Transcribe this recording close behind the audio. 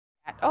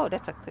Oh,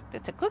 that's a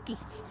cookie.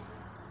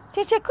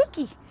 That's a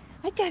cookie.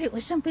 I thought it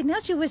was something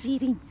else you was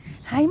eating.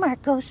 Hi,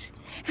 Marcos.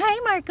 Hi,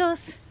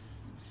 Marcos.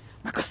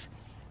 Marcos,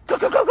 go,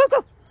 go, go, go,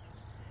 go.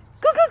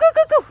 Go, go, go,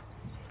 go, go.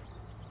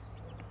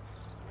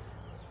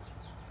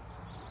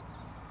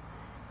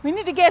 We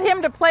need to get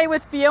him to play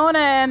with Fiona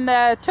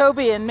and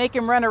Toby and make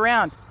him run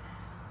around.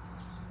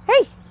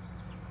 Hey.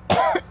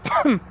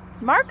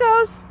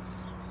 Marcos.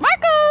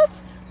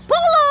 Marcos.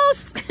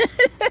 Polos.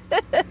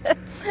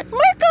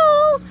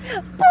 Marco.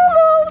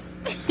 Polos.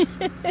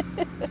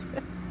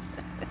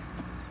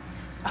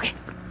 Okay.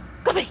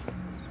 Go, buddy.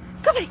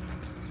 Go, buddy.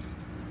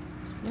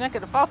 You're not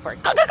going to fall for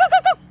it. Go, go, go, go,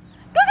 go.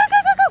 Go, go, go,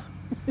 go,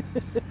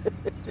 go.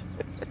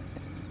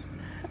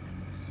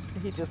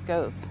 He just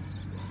goes.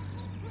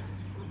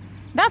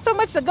 Not so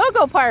much the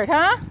go-go part,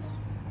 huh?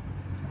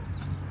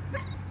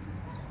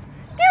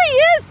 There he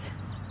is.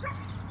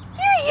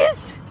 There he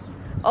is.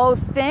 Oh,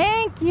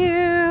 thank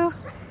you.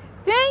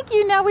 Thank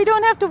you. Now we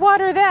don't have to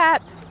water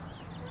that.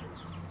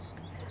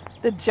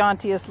 The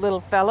jauntiest little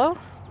fellow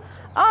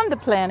on the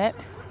planet.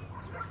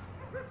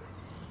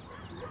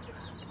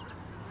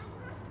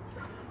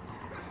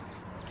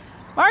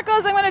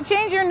 Marcos, I'm going to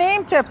change your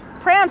name to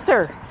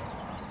Prancer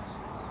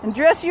and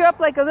dress you up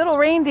like a little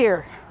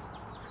reindeer.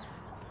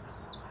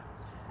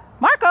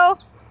 Marco!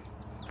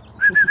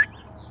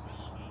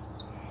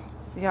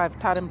 See how I've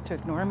taught him to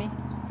ignore me?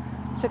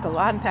 It took a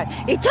long time.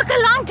 It took a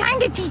long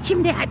time to teach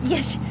him that.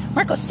 Yes.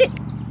 Marco, sit.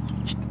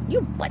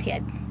 You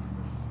butthead.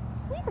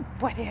 You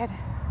butthead.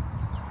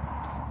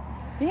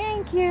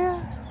 Thank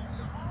you.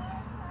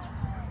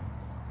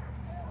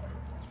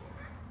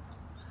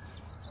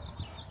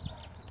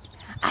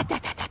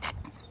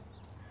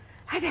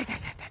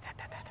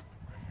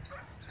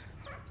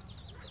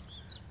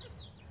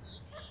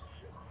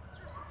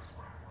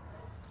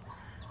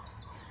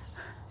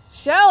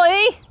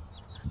 Shelly,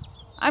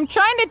 I'm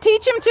trying to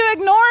teach him to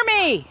ignore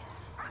me.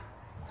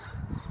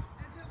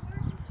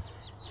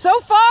 So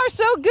far,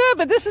 so good,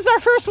 but this is our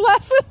first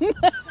lesson.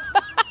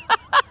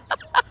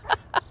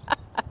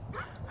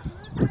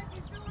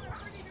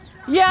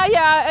 Yeah.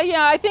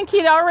 I think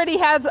he already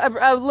has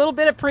a little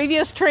bit of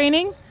previous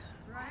training.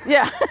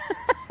 Yeah.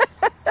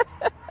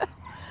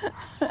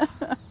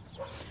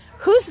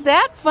 Who's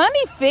that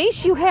funny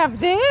face you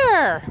have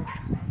there?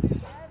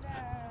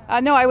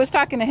 No, I was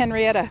talking to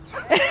Henrietta.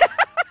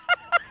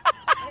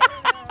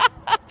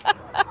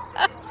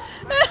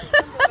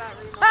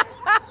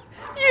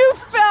 You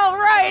fell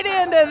right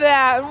into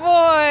that,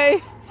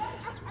 boy.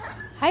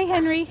 Hi,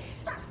 Henry.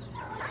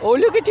 Oh,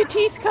 look at your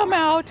teeth come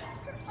out.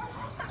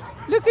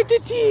 Look at your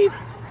teeth.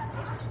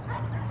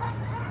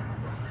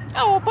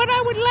 Oh, but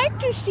I would like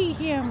to see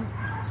him.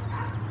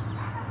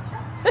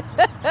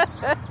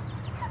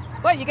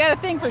 What, you got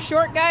a thing for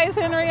short guys,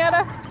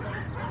 Henrietta?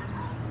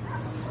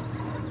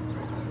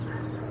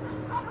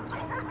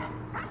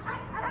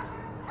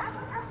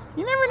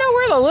 You never know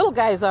where the little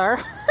guys are.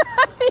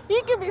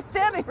 He could be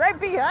standing right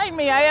behind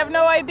me. I have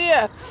no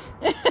idea.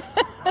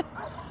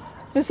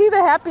 Is he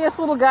the happiest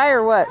little guy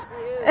or what?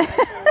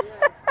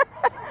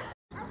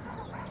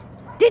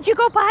 Did you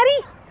go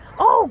potty?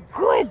 Oh,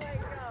 good.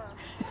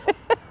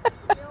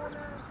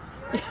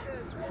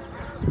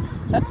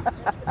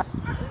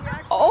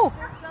 Oh.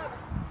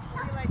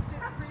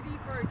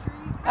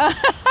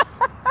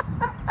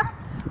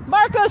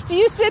 Marcos, do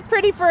you sit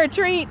pretty for a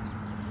treat?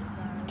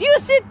 Do you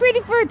sit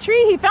pretty for a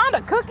treat? He found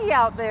a cookie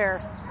out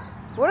there.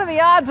 What are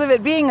the odds of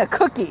it being a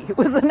cookie? It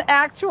was an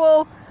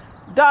actual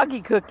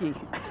doggy cookie.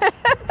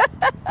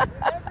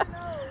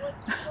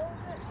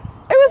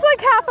 It was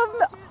like half of...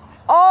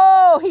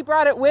 Oh, he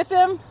brought it with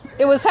him?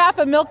 It was half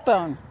a milk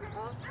bone.